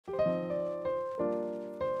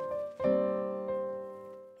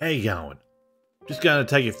How you going? Just going to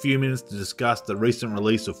take a few minutes to discuss the recent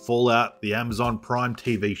release of Fallout, the Amazon Prime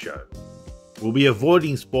TV show. We'll be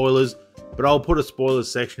avoiding spoilers, but I'll put a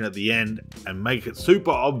spoilers section at the end and make it super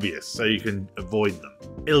obvious so you can avoid them.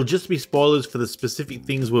 It'll just be spoilers for the specific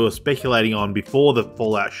things we were speculating on before the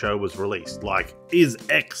Fallout show was released, like, is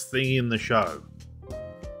X thing in the show?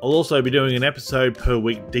 I'll also be doing an episode per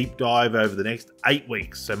week deep dive over the next 8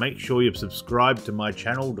 weeks, so make sure you're subscribed to my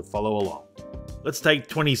channel to follow along. Let's take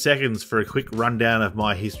 20 seconds for a quick rundown of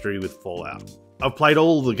my history with Fallout. I've played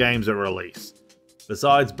all the games at release,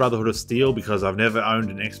 besides Brotherhood of Steel because I've never owned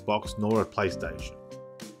an Xbox nor a PlayStation.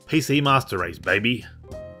 PC Master Race, baby!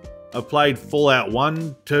 I've played Fallout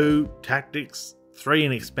 1, 2, Tactics, 3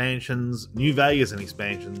 in expansions, New Vegas in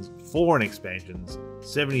expansions, 4 in expansions,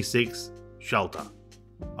 76, Shelter.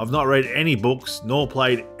 I've not read any books nor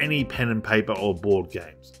played any pen and paper or board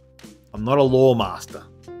games. I'm not a lore master.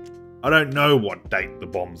 I don't know what date the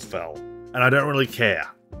bombs fell, and I don't really care.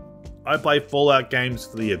 I play Fallout games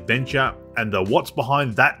for the adventure and the what's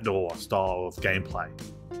behind that door style of gameplay.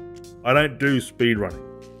 I don't do speedrunning.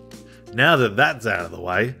 Now that that's out of the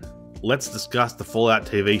way, let's discuss the Fallout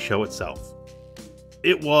TV show itself.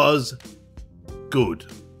 It was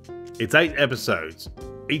good. It's 8 episodes,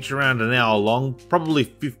 each around an hour long, probably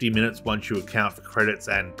 50 minutes once you account for credits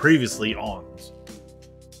and previously ons.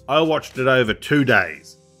 I watched it over 2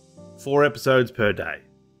 days. 4 episodes per day.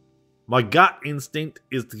 My gut instinct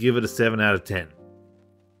is to give it a 7 out of 10.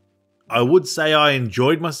 I would say I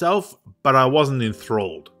enjoyed myself, but I wasn't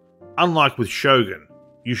enthralled. Unlike with Shogun,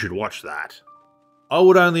 you should watch that. I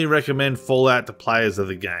would only recommend Fallout to players of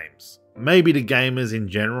the games. Maybe to gamers in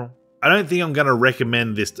general. I don't think I'm going to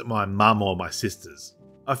recommend this to my mum or my sisters.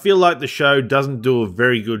 I feel like the show doesn't do a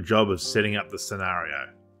very good job of setting up the scenario.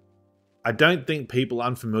 I don't think people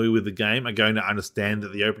unfamiliar with the game are going to understand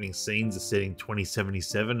that the opening scenes are set in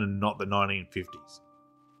 2077 and not the 1950s.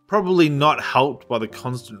 Probably not helped by the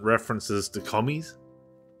constant references to commies.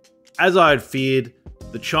 As I had feared,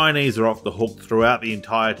 the Chinese are off the hook throughout the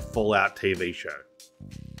entire Fallout TV show.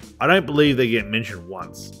 I don't believe they get mentioned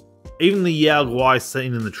once. Even the Yao Guai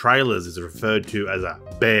scene in the trailers is referred to as a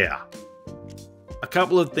bear. A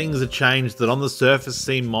couple of things are changed that on the surface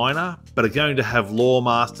seem minor, but are going to have lore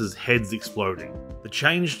masters' heads exploding. The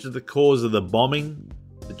change to the cause of the bombing,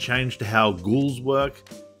 the change to how ghouls work,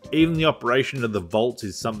 even the operation of the vaults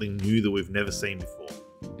is something new that we've never seen before.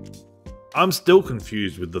 I'm still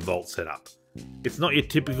confused with the vault setup. It's not your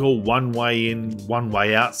typical one way in, one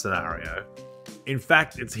way out scenario. In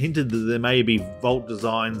fact, it's hinted that there may be vault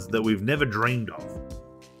designs that we've never dreamed of.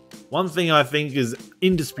 One thing I think is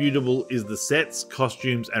indisputable is the sets,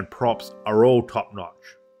 costumes and props are all top notch.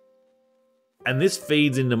 And this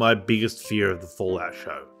feeds into my biggest fear of the Fallout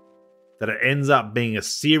show, that it ends up being a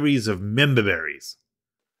series of member berries.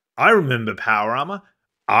 I remember Power Armor,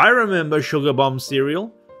 I remember Sugar Bomb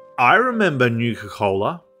cereal, I remember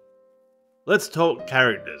Nuka-Cola. Let's talk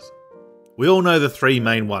characters. We all know the 3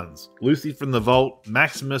 main ones, Lucy from the Vault,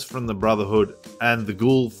 Maximus from the Brotherhood, and the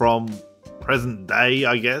ghoul from present day,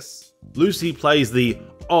 I guess. Lucy plays the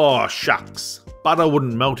 "aw shucks, butter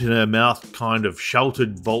wouldn't melt in her mouth" kind of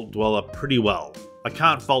sheltered vault dweller pretty well. I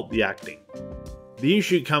can't fault the acting. The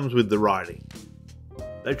issue comes with the writing.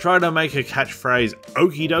 They try to make her catchphrase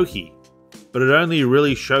 "okie dokie," but it only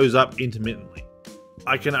really shows up intermittently.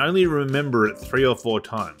 I can only remember it 3 or 4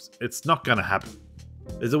 times. It's not gonna happen.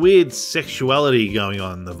 There's a weird sexuality going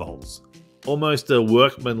on in the vaults. Almost a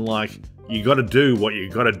workman-like, you gotta do what you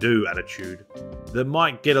gotta do attitude that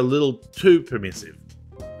might get a little too permissive.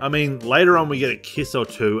 I mean, later on we get a kiss or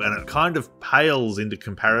two and it kind of pales into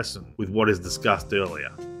comparison with what is discussed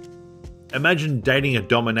earlier. Imagine dating a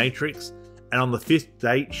dominatrix and on the 5th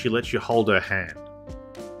date she lets you hold her hand.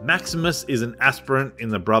 Maximus is an aspirant in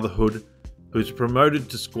the Brotherhood who's promoted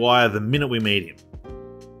to Squire the minute we meet him.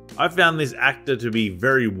 I found this actor to be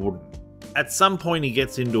very wooden. At some point he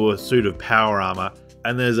gets into a suit of power armor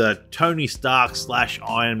and there's a Tony Stark /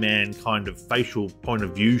 Iron Man kind of facial point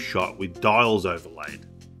of view shot with dials overlaid.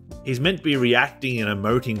 He's meant to be reacting and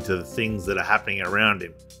emoting to the things that are happening around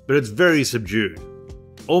him, but it's very subdued,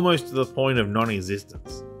 almost to the point of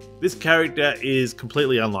non-existence. This character is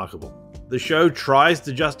completely unlikable. The show tries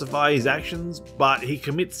to justify his actions, but he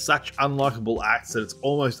commits such unlikable acts that it's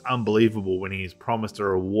almost unbelievable when he is promised a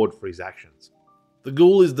reward for his actions. The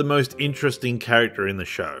ghoul is the most interesting character in the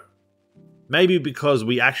show. Maybe because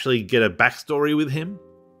we actually get a backstory with him.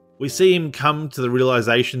 We see him come to the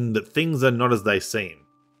realization that things are not as they seem.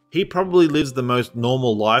 He probably lives the most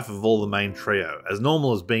normal life of all the main trio, as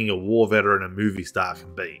normal as being a war veteran and movie star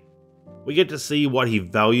can be. We get to see what he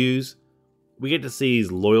values, we get to see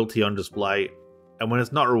his loyalty on display, and when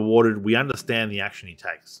it's not rewarded, we understand the action he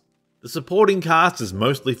takes. The supporting cast is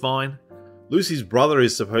mostly fine. Lucy's brother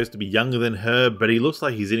is supposed to be younger than her, but he looks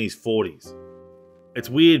like he's in his 40s. It's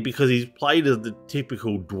weird because he's played as the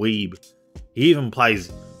typical dweeb. He even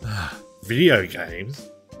plays video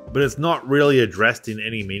games, but it's not really addressed in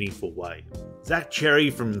any meaningful way. Zach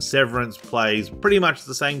Cherry from Severance plays pretty much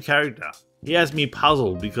the same character. He has me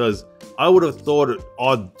puzzled because I would have thought it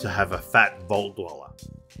odd to have a fat vault dweller.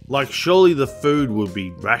 Like, surely the food would be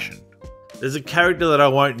rationed. There's a character that I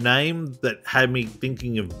won't name that had me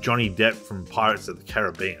thinking of Johnny Depp from Pirates of the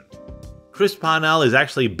Caribbean. Chris Parnell is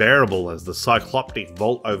actually bearable as the cycloptic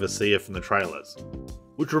vault overseer from the trailers.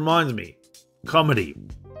 Which reminds me, comedy.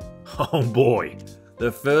 Oh boy,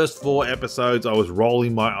 the first 4 episodes I was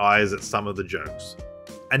rolling my eyes at some of the jokes.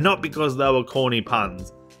 And not because they were corny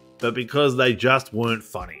puns, but because they just weren't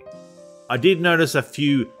funny. I did notice a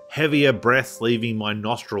few heavier breaths leaving my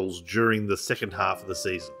nostrils during the second half of the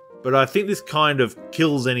season, but I think this kind of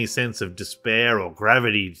kills any sense of despair or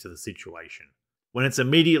gravity to the situation, when it's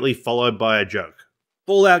immediately followed by a joke.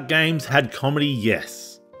 Fallout games had comedy,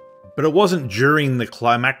 yes, but it wasn't during the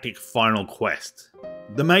climactic final quest.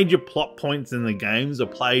 The major plot points in the games are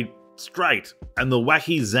played straight, and the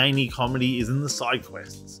wacky, zany comedy is in the side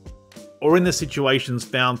quests, or in the situations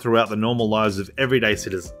found throughout the normal lives of everyday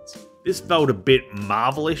citizens. This felt a bit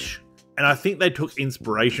Marvel-ish, and I think they took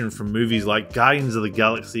inspiration from movies like Guardians of the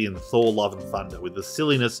Galaxy and Thor Love and Thunder, with the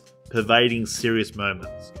silliness pervading serious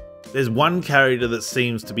moments. There's one character that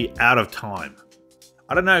seems to be out of time.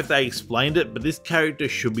 I don't know if they explained it, but this character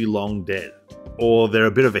should be long dead, or they're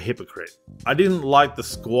a bit of a hypocrite. I didn't like the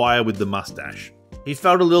squire with the mustache. He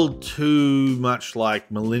felt a little too much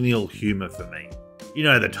like millennial humour for me. You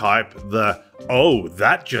know the type, the "oh,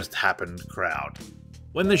 that just happened" crowd.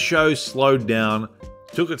 When the show slowed down,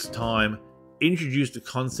 took its time, introduced a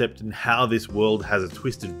concept and how this world has a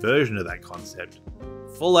twisted version of that concept,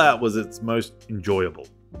 Fallout was its most enjoyable.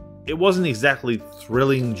 It wasn't exactly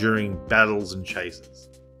thrilling during battles and chases.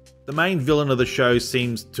 The main villain of the show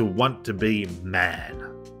seems to want to be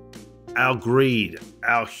man. Our greed,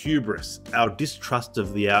 our hubris, our distrust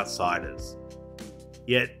of the outsiders.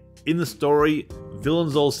 Yet, in the story,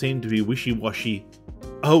 villains all seem to be wishy-washy,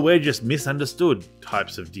 "oh, we're just misunderstood"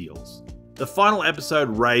 types of deals. The final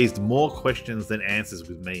episode raised more questions than answers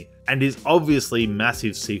with me, and is obviously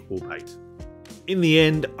massive sequel bait. In the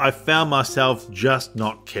end, I found myself just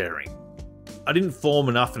not caring. I didn't form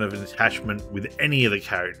enough of an attachment with any of the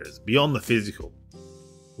characters, beyond the physical.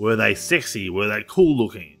 Were they sexy? Were they cool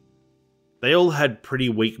looking? They all had pretty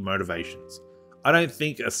weak motivations. I don't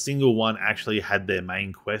think a single one actually had their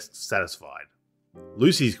main quest satisfied.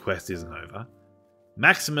 Lucy's quest isn't over.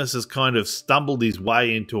 Maximus has kind of stumbled his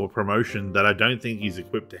way into a promotion that I don't think he's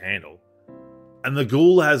equipped to handle. And the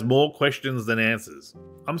ghoul has more questions than answers.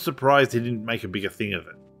 I'm surprised he didn't make a bigger thing of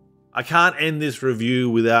it. I can't end this review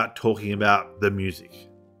without talking about the music.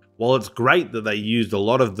 While it's great that they used a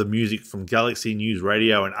lot of the music from Galaxy News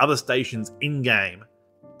Radio and other stations in-game,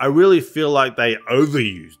 I really feel like they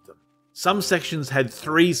overused them. Some sections had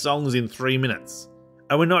 3 songs in 3 minutes.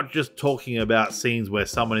 And we're not just talking about scenes where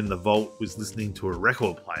someone in the vault was listening to a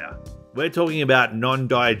record player. We're talking about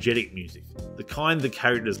non-diegetic music, the kind the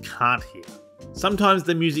characters can't hear. Sometimes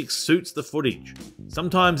the music suits the footage.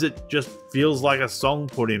 Sometimes it just feels like a song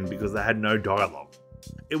put in because they had no dialogue.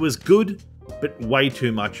 It was good, but way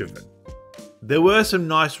too much of it. There were some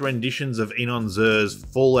nice renditions of Enon Zur's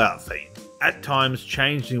Fallout theme, at times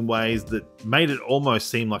changed in ways that made it almost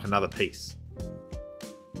seem like another piece.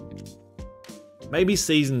 Maybe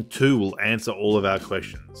Season 2 will answer all of our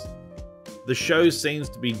questions. The show seems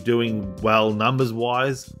to be doing well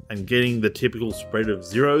numbers-wise and getting the typical spread of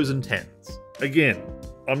 0s and 10s. Again,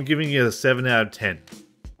 I'm giving it a 7 out of 10.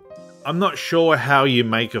 I'm not sure how you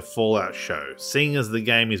make a Fallout show, seeing as the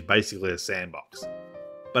game is basically a sandbox.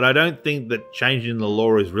 But I don't think that changing the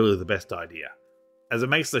lore is really the best idea, as it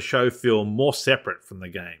makes the show feel more separate from the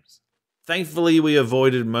games. Thankfully, we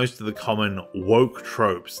avoided most of the common woke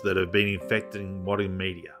tropes that have been infecting modern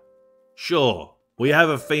media. Sure, we have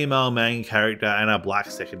a female main character and a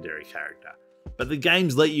black secondary character, but the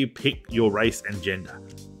games let you pick your race and gender,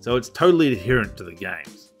 so it's totally adherent to the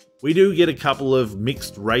games. We do get a couple of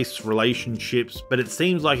mixed race relationships, but it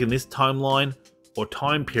seems like in this timeline, or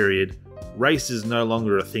time period, race is no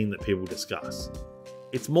longer a thing that people discuss.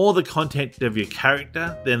 It's more the content of your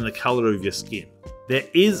character than the colour of your skin. There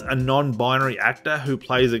is a non-binary actor who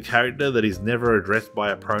plays a character that is never addressed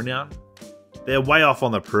by a pronoun. They're way off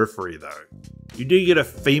on the periphery though. You do get a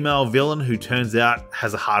female villain who turns out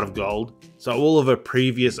has a heart of gold, so all of her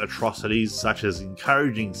previous atrocities such as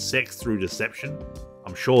encouraging sex through deception,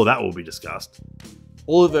 I'm sure that will be discussed.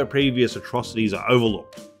 All of her previous atrocities are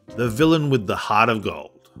overlooked. The villain with the heart of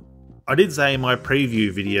gold. I did say in my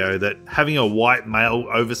preview video that having a white male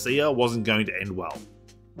overseer wasn't going to end well.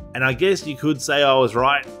 And I guess you could say I was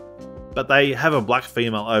right, but they have a black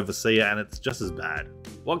female overseer and it's just as bad.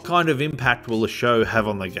 What kind of impact will the show have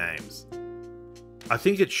on the games? I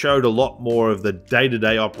think it showed a lot more of the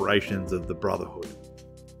day-to-day operations of the Brotherhood.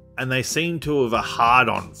 And they seem to have a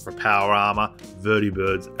hard-on for power armor,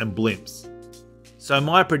 vertibirds and blimps. So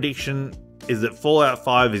my prediction is that Fallout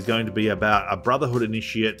 5 is going to be about a Brotherhood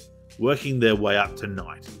initiate working their way up to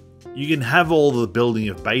Knight. You can have all the building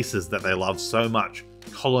of bases that they love so much,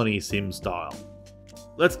 colony sim style.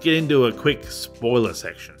 Let's get into a quick spoiler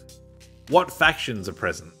section. What factions are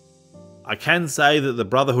present? I can say that the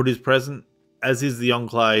Brotherhood is present, as is the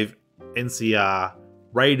Enclave, NCR,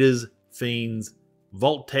 Raiders, Fiends,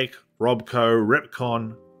 Vault-Tec, Robco,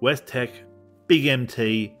 Repcon, West-Tec, Big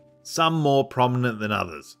MT, some more prominent than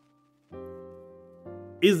others.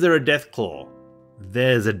 Is there a Deathclaw?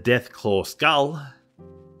 There's a Deathclaw skull.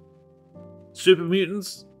 Super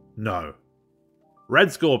mutants? No.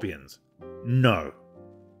 Red Scorpions? No.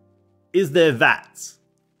 Is there VATs?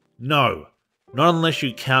 No. Not unless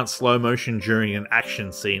you count slow motion during an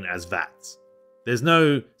action scene as VATs. There's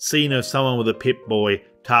no scene of someone with a Pip-Boy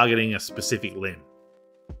targeting a specific limb.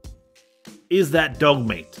 Is that dog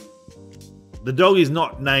meat? The dog is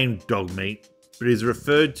not named dog meat, but is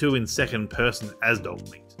referred to in second person as dog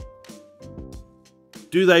meat.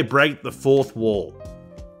 Do they break the fourth wall?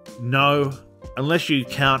 No, unless you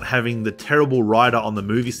count having the terrible writer on the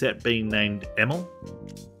movie set being named Emil.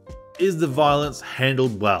 Is the violence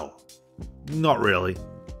handled well? Not really.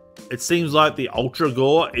 It seems like the ultra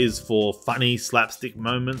gore is for funny slapstick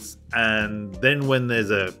moments, and then when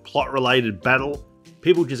there's a plot related battle,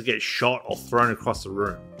 people just get shot or thrown across the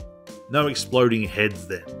room. No exploding heads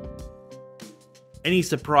then. Any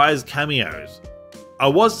surprise cameos? I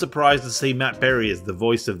was surprised to see Matt Berry as the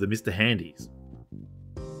voice of the Mr. Handies.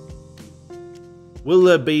 Will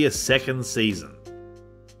there be a second season?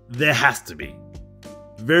 There has to be.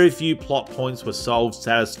 Very few plot points were solved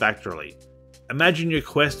satisfactorily. Imagine your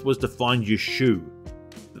quest was to find your shoe,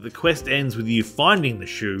 but the quest ends with you finding the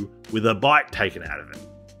shoe with a bite taken out of it.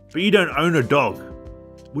 But you don't own a dog.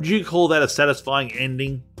 Would you call that a satisfying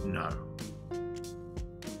ending? No.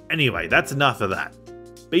 Anyway, that's enough of that.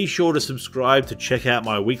 Be sure to subscribe to check out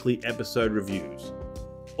my weekly episode reviews.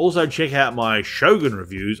 Also check out my Shogun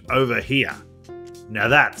reviews over here. Now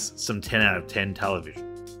that's some 10 out of 10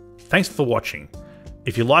 television. Thanks for watching.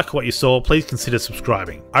 If you like what you saw, please consider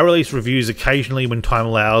subscribing. I release reviews occasionally when time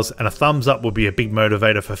allows, and a thumbs up would be a big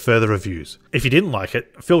motivator for further reviews. If you didn't like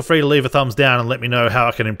it, feel free to leave a thumbs down and let me know how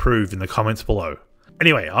I can improve in the comments below.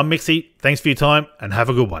 Anyway, I'm Mixie, thanks for your time, and have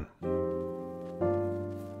a good one.